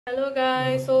Hello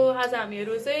guys, so आज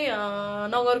हामीहरु चाहिँ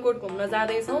नगरकोट घुम्न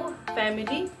जाँदैछौं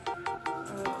फ्यामिली।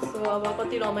 सो अब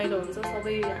कति रमाइलो हुन्छ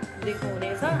सबै देख्नु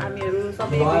हुनेछ। हामीहरु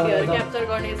सबै भिडियोहरु क्याप्चर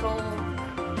गर्ने छौं।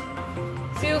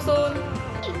 C you soon.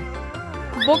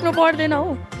 बोक्नु पर्दैन हौ,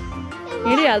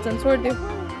 हिँडिहाल्छन्, छोड्दिउ।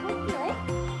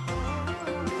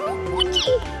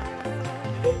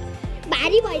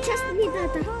 भारी भइछस् नि त।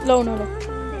 लौ न ल,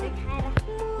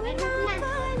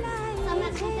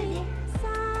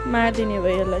 मार्दिने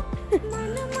भयो यसलाई।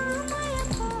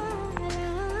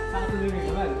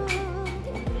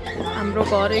 हाम्रो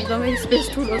घर एकदमै स्पेस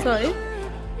ठुलो छ है।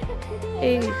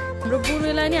 हाम्रो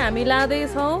बुढोलाई नि हामी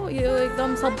लाँदैछौँ। यो एकदम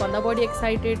सबभन्दा बढी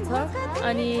एक्साइटेड छ।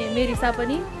 अनि मेरिसा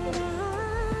पनि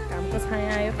घामको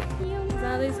छाया आयो।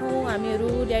 जाँदैछौँ हामीहरू।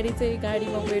 ड्याडी चाहिँ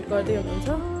गाडीमा वेट गर्दै हुनुहुन्छ।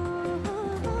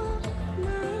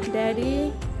 ड्याडी,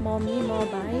 मम्मी, म,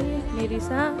 भाइ,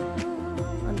 मेरिसा,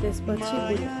 अनि त्यसपछि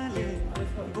बुढी।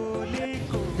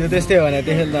 त्यो त्यस्तै हो भने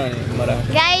त्यसै त मरा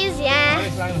गाइस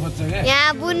यहाँ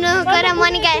बुनुको र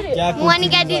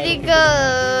मनिका दिदीको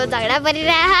झगडा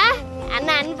परिरह,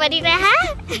 खाना हान्नु परिरह।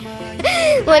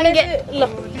 मनिका ल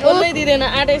बोल्दै दिँदैन,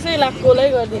 800 लाख गोलै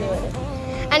गरिदिने भने।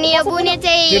 अनि यो बुने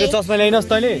चाहिँ तेरो चस्मा ल्याइनस्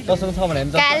तैँले, चस्मा छ भने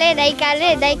काले दाइ काले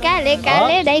दाइ काले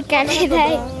काले दाइ काले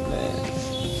दाइ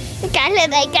काले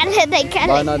दाइ काले दाइ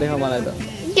काले नदेखा मलाई त।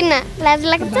 किन लाज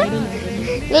लाग्छ?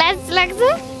 लाज लाग्छ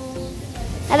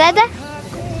दादा?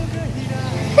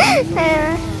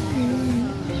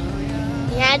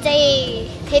 यहाँ चाहिँ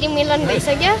फेरि मिलन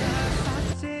भइसक्यो।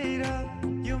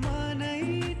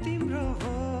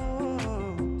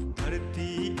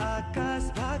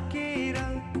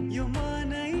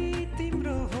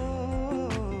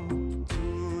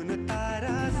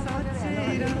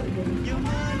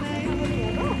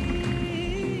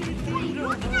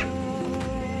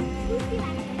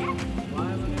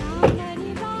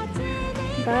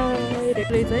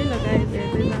 रेक्लै चाहिँ लगाएर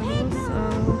हेर्दै जानुहोस्।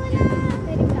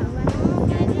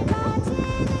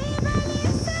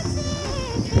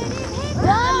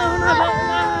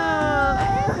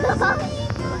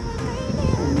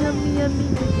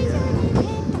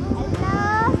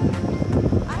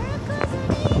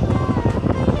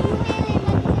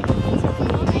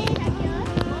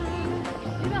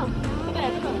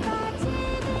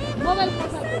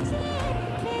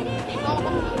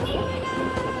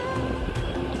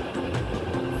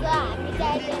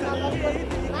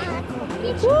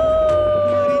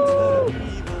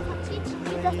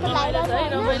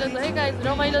 रमाइलो छ है गाइस,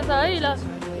 रमाइलो छ है। ल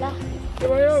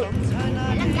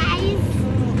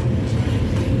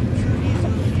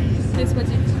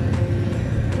त्यसपछि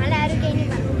मलाई अरू केही नि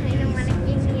भन्नु छैन। मलाई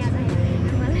केही नि याद आएन।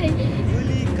 मलाई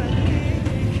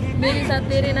मेरी साथ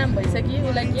तेरे नाम भइसक्यो,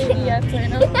 उसलाई केही याद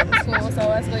छैन।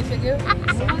 सवास भइसक्यो।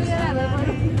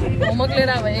 होमवर्क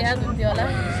लिएर भए याद हुन्थ्यो होला।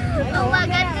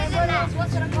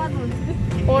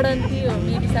 पढन्थ्यो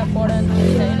मेरिसा, पढन्थ्यो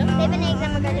होइन।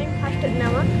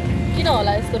 किन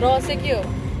होला यस्तो? रहस्य के हो?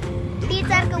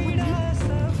 टिचरको बुद्धि।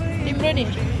 तिम्रो नि?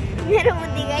 मेरो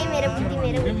बुद्धि गई, मेरो बुद्धि,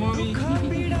 मेरो बुद्धि।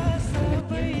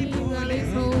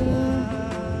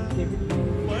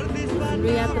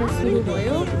 हाम्रो यात्रा सुरु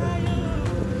भयो।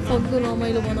 सक्दो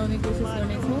रमाइलो बनाउने कोसिस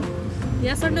गर्नेछौँ।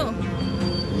 यहाँ सर्नु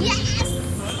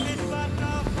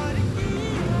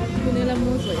कुनैलाई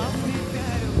मोज भयो।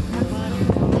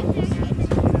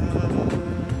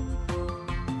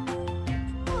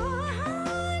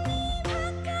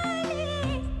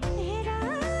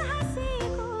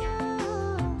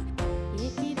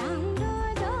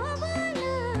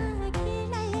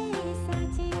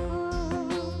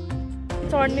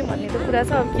 चढ्ने भन्ने त कुरा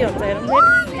छ, अब के हुन्छ हेरौँ।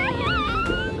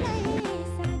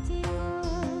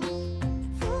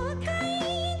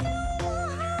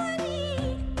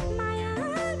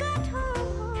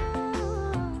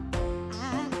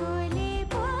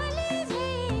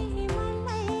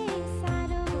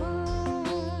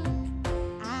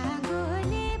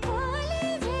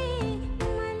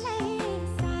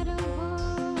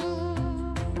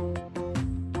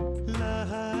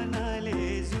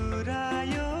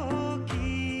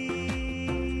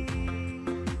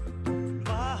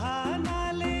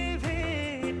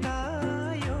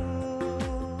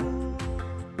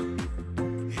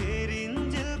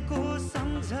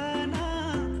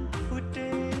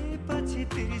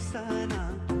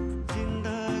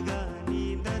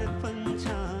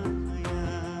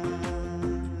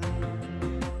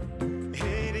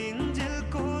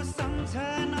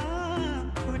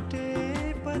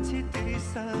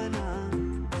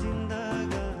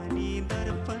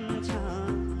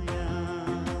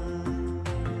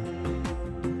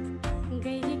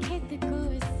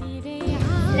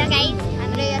 ल गाइस,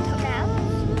 हाम्रो यो थोका हो।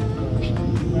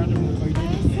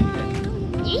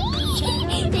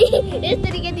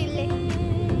 यसरी के दिलले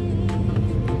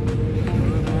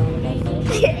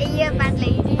यो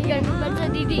पार्टलाई एडिट गर्नुपर्छ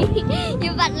दिदी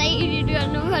यो पार्टलाई एडिट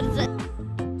गर्नुपर्छ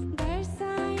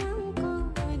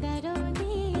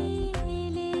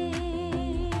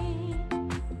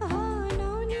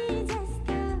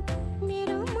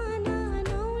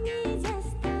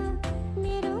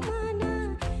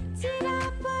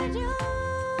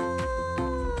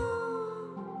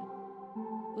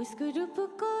उसको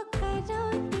रूपको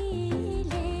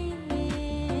खरोटीले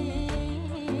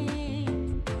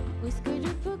उसको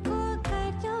रूपको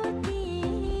खरोटीले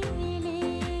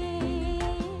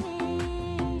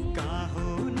कहाँ हो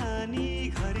नानी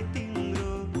घर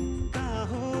तिम्रो कहाँ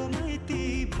हो मैती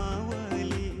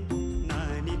मावली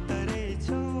नानी तरै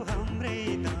छौ हाम्रै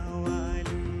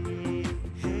दावाली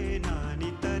हे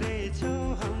नानी तरै छौ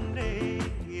हाम्रै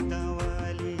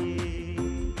दावाली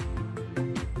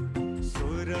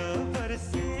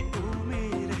वर्षे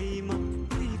उमेरैमा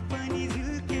कोही पनि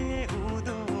झुके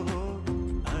हुँदो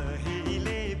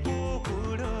अहिले पो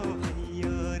बुढो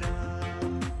भयो र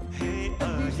हे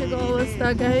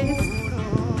अवस्था गाइस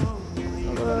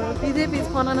अब पिजे पिज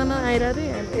खनाना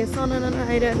आइरहेको थियो सनाना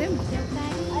आइरहेको थियो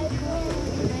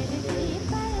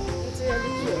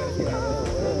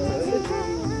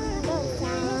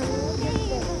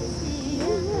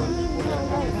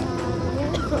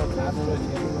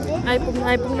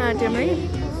आइपुग्न आँट्यौँ है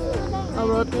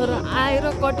अब तर आएर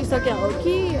कटिसक्यो हो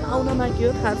कि आउन बाँकी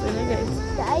हो थाहा छैन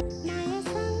गाइस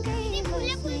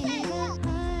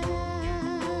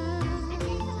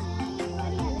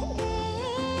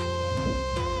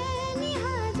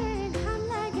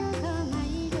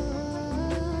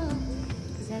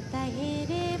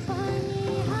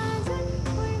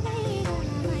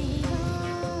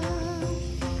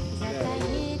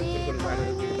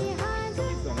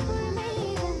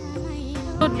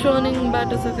टर्निङ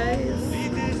बाटो छ गाइस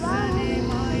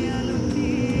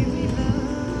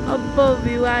अब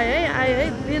भ्यू आयो है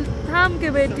दिल थाम के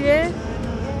बेटिए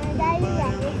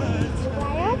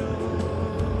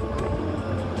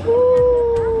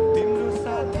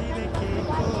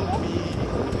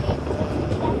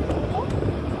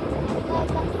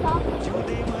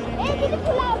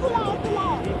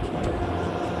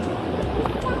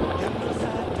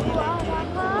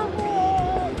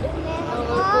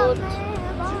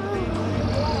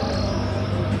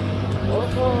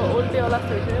उल्टे होला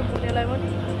थियो पुण्यलाई पनि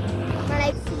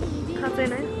थाहा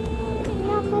छैन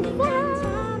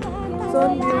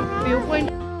भ्यू पोइन्ट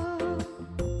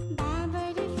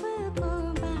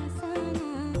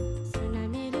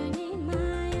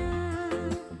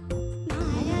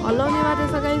हल्लाउने बाटो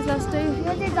छ गाइस लास्टै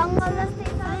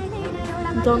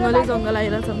जङ्गलै जङ्गल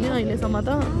आइरहेछ नि अहिलेसम्म त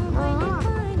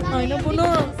होइन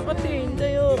पुनः कति हिँड्छ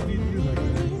यो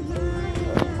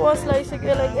बस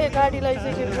लगाइसक्यो गाडी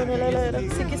लगाइसक्यो पुण्यलाई लगाएर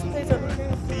सिकिस्तै छ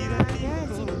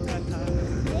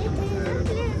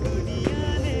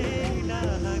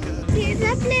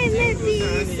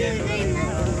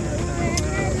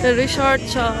रिसोर्ट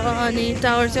छ अनि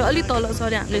टावर चाहिँ अलिक तल छ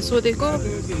अरे हामीले सोधेको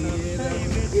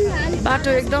बाटो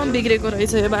एकदम बिग्रेको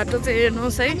रहेछ यो बाटो चाहिँ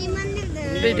हेर्नुहोस् है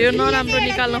भिडियो नराम्रो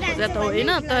निकाल्न खोजे त होइन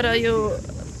तर यो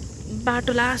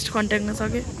बाटो लास्ट कन्ट्याक्टमा छ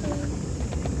कि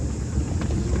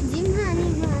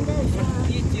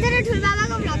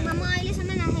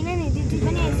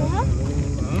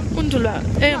कुन ठुलो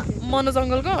ए मन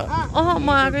जङ्गलको म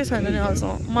आएकै छैन नि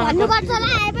अहिलेसम्म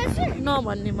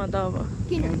नभन्ने म त अब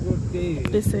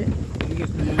त्यसै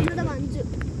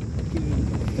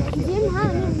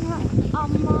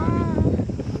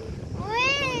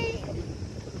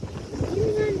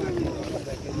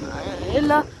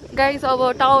ल गाइस अब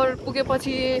टावर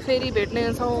पुगेपछि फेरि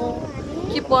भेट्नेछौँ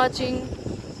किप वाचिङ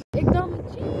एकदम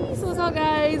चिसो छ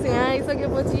गाइस यहाँ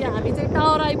आइसकेपछि हामी चाहिँ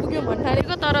टावर आइपुग्यौँ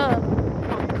भन्ठारेको तर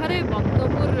भर्खरै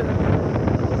भक्तपुर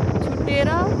छुट्टिएर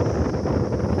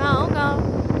कहाँ हो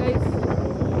गाइस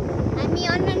हामी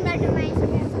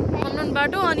अनलाइन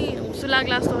बाटो अनि हुसुलाग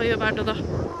लाग्छ यो बाटो त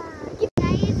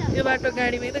यो बाटो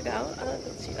गाडीमै त गयो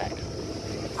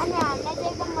अनि हामीलाई चाहिँ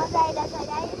एकदम मजा आइरहेछ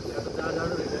गाइस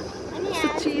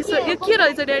चिसो यो के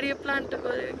रहेछ ड्याडी यो प्लान्ट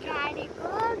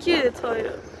के छ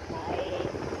यो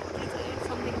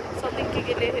समथिङ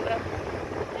के लेखेर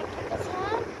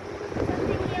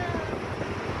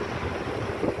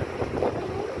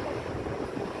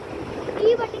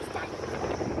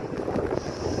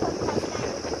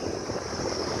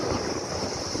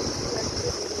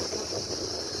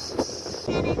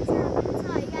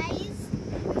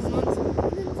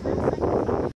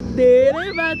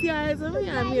धेरै माथि आएछ है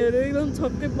हामीहरू एकदम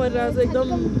छक्कै परिरहेछ एकदम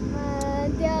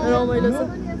रमाइलो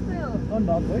छ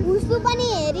उसको पनि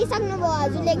हेरिसक्नु भयो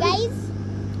हजुरले गाइस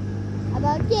अब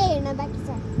के हेर्न बाँकी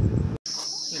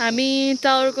छ हामी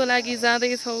टावरको लागि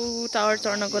जाँदैछौँ टावर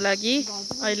चढ्नको लागि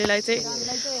अहिलेलाई चाहिँ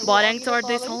भर्याङ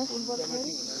चढ्दैछौँ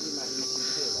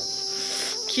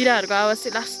किराहरूको आवाज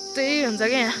चाहिँ लास्टै हुन्छ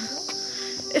क्या यहाँ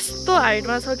यस्तो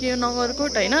हाइटमा छ कि यो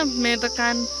नगरकोट होइन मेरो त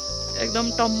कान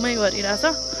एकदम टम्मै गरिरहेछ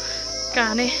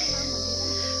कानै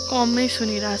कमै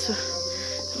सुनिरहेछु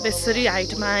बेसरी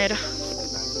हाइटमा आएर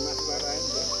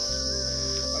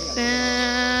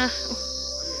त्यहाँ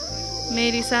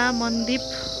मेरिसा मनदीप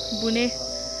बुने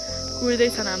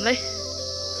कुर्दैछन् हामीलाई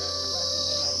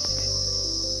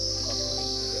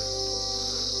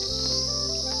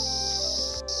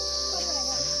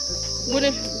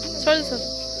बुने सर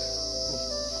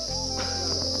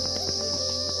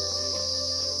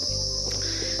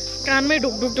कानमै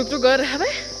ढुक ढुक ढुक ढुक गरेर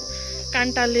भाइ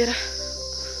कान टालिएर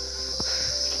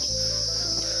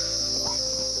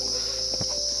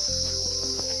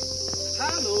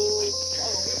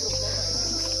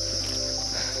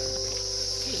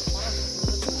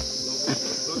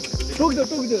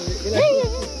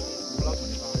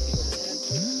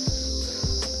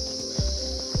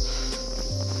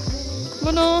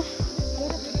बुनो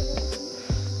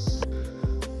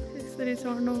यसरी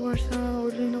चढ्नुपर्छ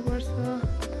ओर्लिनुपर्छ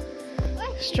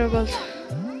स्ट्रगल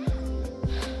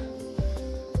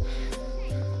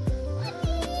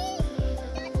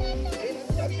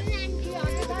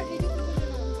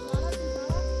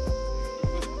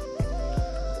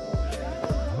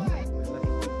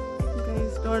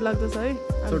डर लाग्दो छ है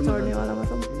हामी चढ्नेवालामा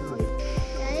छौँ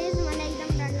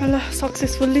ल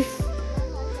सक्सेसफुल्ली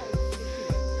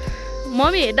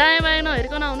मम्मी दायाँ बायाँ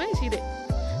नहेरिकन आउनु है सिधै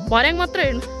भर्याङ मात्र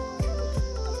हेर्नु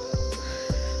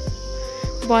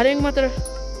भर्याङ मात्र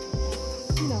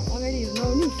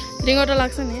रिङ्गटा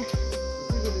लाग्छ नि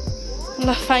ल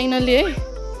फाइनली है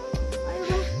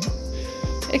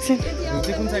एकछिन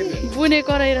बुने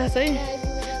कराइरहेछ है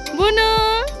बुनु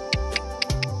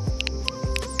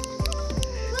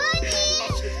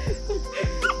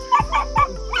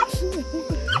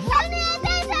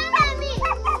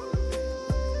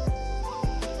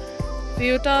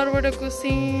भ्यू टावरबाट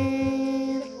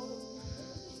कुसिन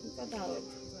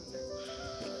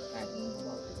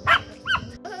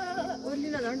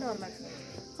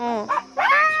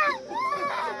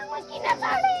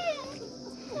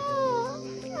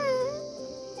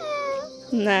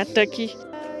नाटकी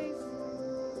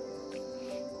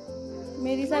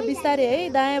मेरिसा बिस्तारै है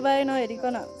दायाँ बायाँ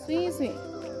नहेरिकन सुई सुई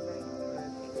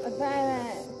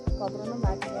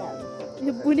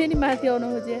यो बुने नि माथि आउनु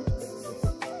खोजे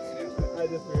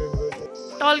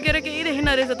टल्केर केही देखिन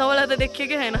रहेछ तपाईँलाई त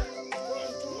देखिएकै छैन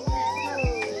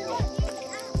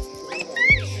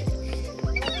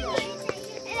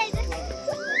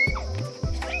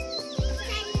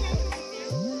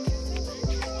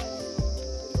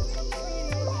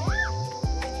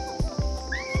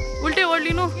उल्टे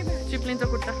ओर्लिनु चिप्लिन्छ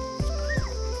खुट्टा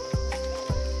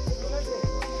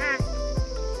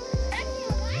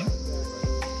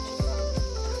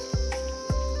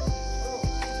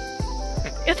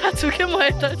यता छु के म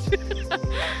यता छु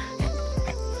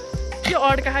के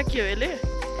अड्का के हो यसले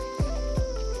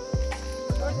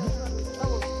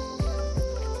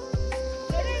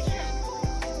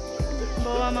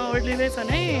बाउआमा ओर्लिँदैछन्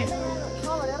है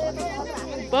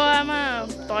बाउआमा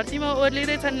धरतीमा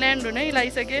ओर्लिँदैछन् ल्यान्ड हुनै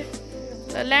लागिसके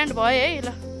ल्यान्ड भयो है ल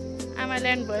आमा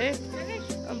ल्यान्ड भयो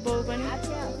बाउ पनि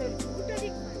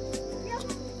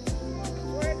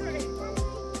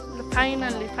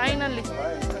फाइनल्ली फाइनल्ली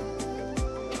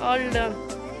अल डन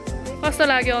कस्तो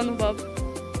लाग्यो अनुभव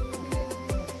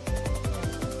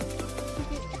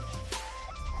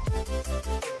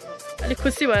अलिक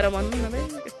खुसी भएर भन्नु न भाइ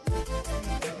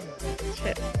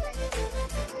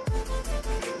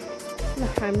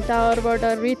हामी टावरबाट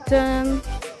रिटर्न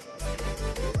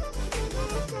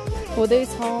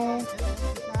हुँदैछौँ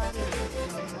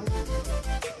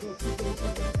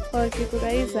फर्केको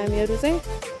गाइस हामीहरू चाहिँ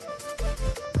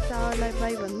टावरलाई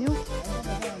बाई भन्यौँ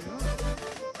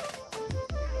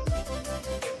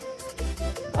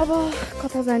अब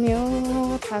कता जाने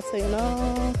हो थाहा छैन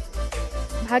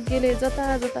भाग्यले जता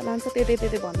जता लान्छ त्यतै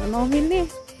त्यतै भन्न नमिल्ने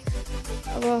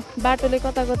अब बाटोले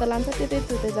कता कता लान्छ त्यतै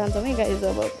त्यतै जान्छौँ है गाइज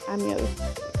अब हामीहरू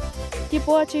किप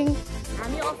वाचिङ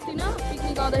हामी अस्ति न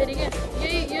पिकनिक आउँदाखेरि क्या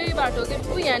यही बाटो के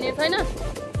यहाँनिर छैन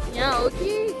यहाँ हो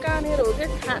कि कहाँनिर हो कि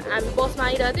हामी बसमा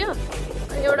आइरहेको थियो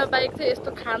अनि एउटा बाइक चाहिँ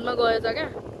यस्तो खादमा गएछ क्या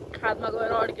खादमा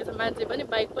गएर अड्केछ मान्छे पनि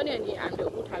बाइक पनि अनि हामीले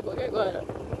उठाएको क्या गएर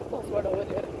बसबाट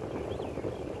ओरेर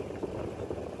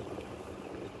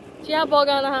चिया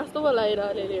बगान जस्तो पो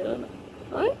लागिरहले हेर न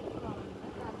है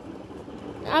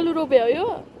आलु रोप्यो यो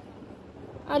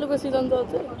आलुको सिजन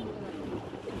चल्छ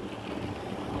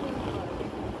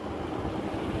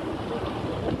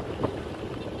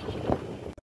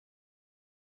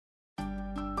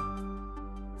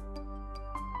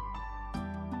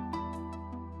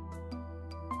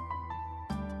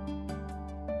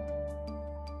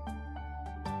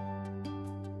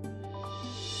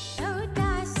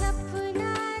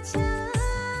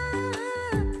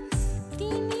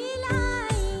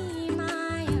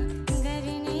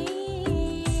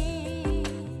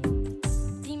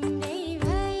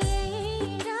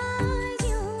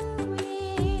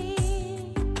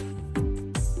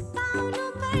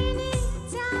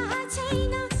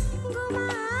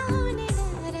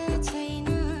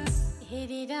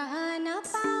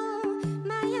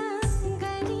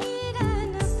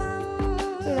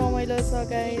रमाइलो छ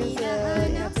गाइस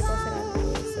यहाँ चाहिँ बसेर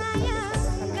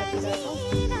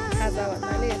खाजा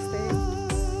भन्नाले यस्तै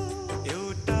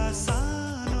एउटा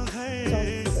सानो घर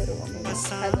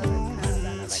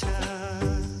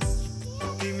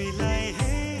तिमीलाई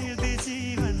हेर्दै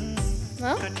जीवन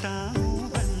कटाउँ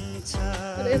भन्छ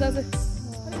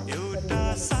एउटा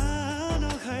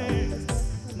सानो घर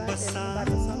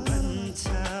बसाउँ भन्छ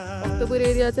भक्तपुर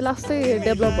एरिया चाहिँ लास्टै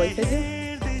डेभलप भइसक्यो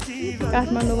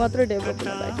काठमाडौँ मात्रै डेभलप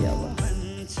हुन बाँकी अब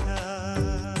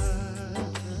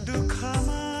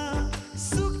दुःखमा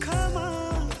सुखमा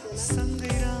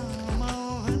सँगै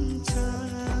रमाउँ भन्छ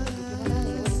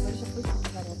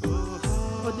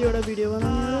कतिवटा भिडियो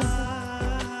बनाउनु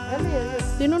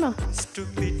दिनु न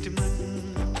स्टुपिड मन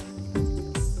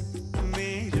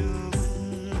मेरो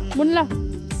मुन्ला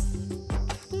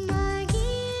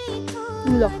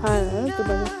ल खाएर त्यो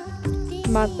भयो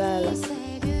माता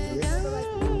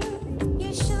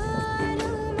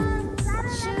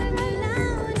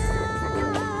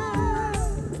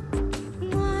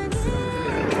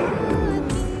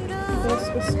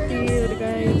speed,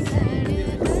 guys.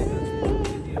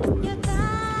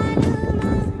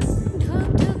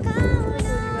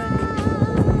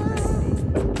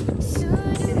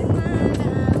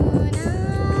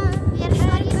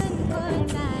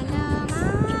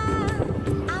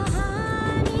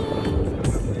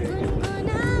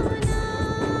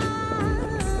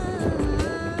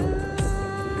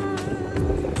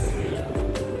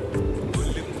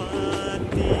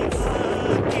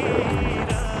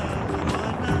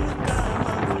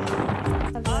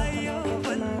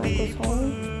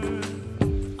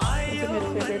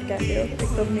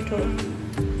 एकदम मिठो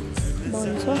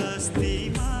बन्छ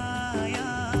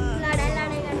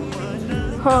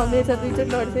मेछ दुईचोटि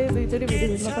लड्थेँ दुईचोटि भिडियो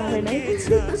खिच्न पाएन है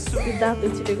दाँत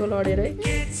छिटेको लडेर है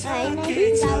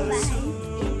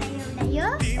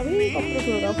अब कत्रो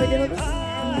ठुलो रफाइदिएको त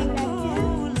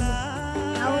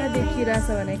देखिरहेछ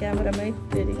भने क्यामेरामै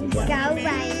फेरि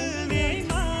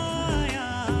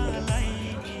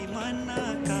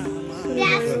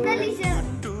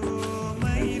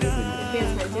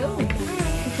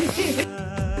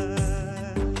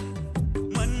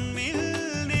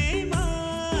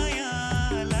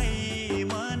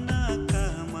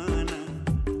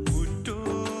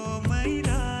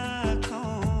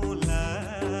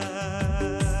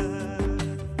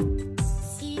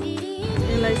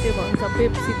के भन्छ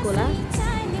पेप्सी कोला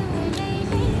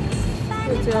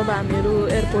त्यो चाहिँ अब हामीहरू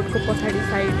एयरपोर्टको पछाडि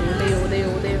साइड हुँदै हुँदै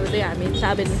हुँदै हुँदै हामी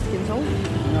चाबे निस्किन्छौँ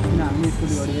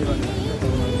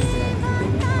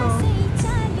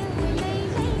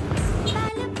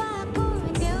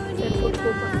एयरपोर्टको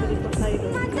पछाडिको साइड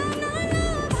हो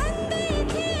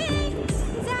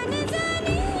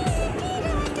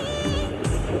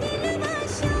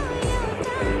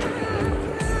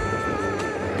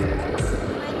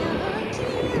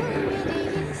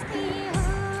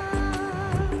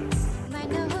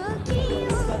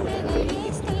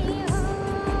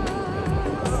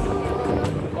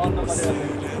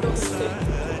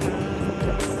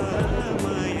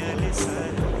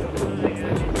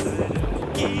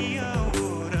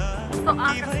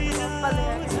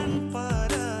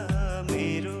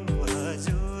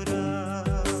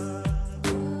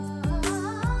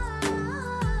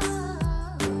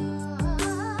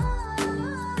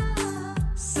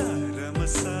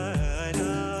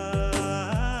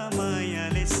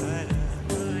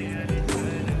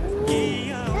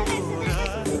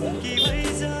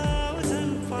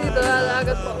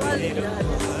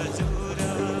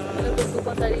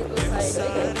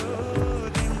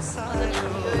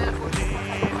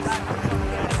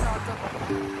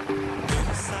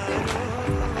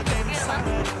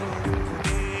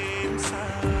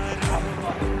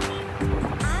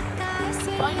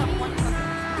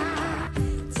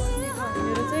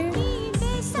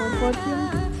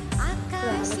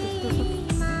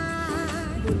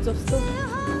जस्तो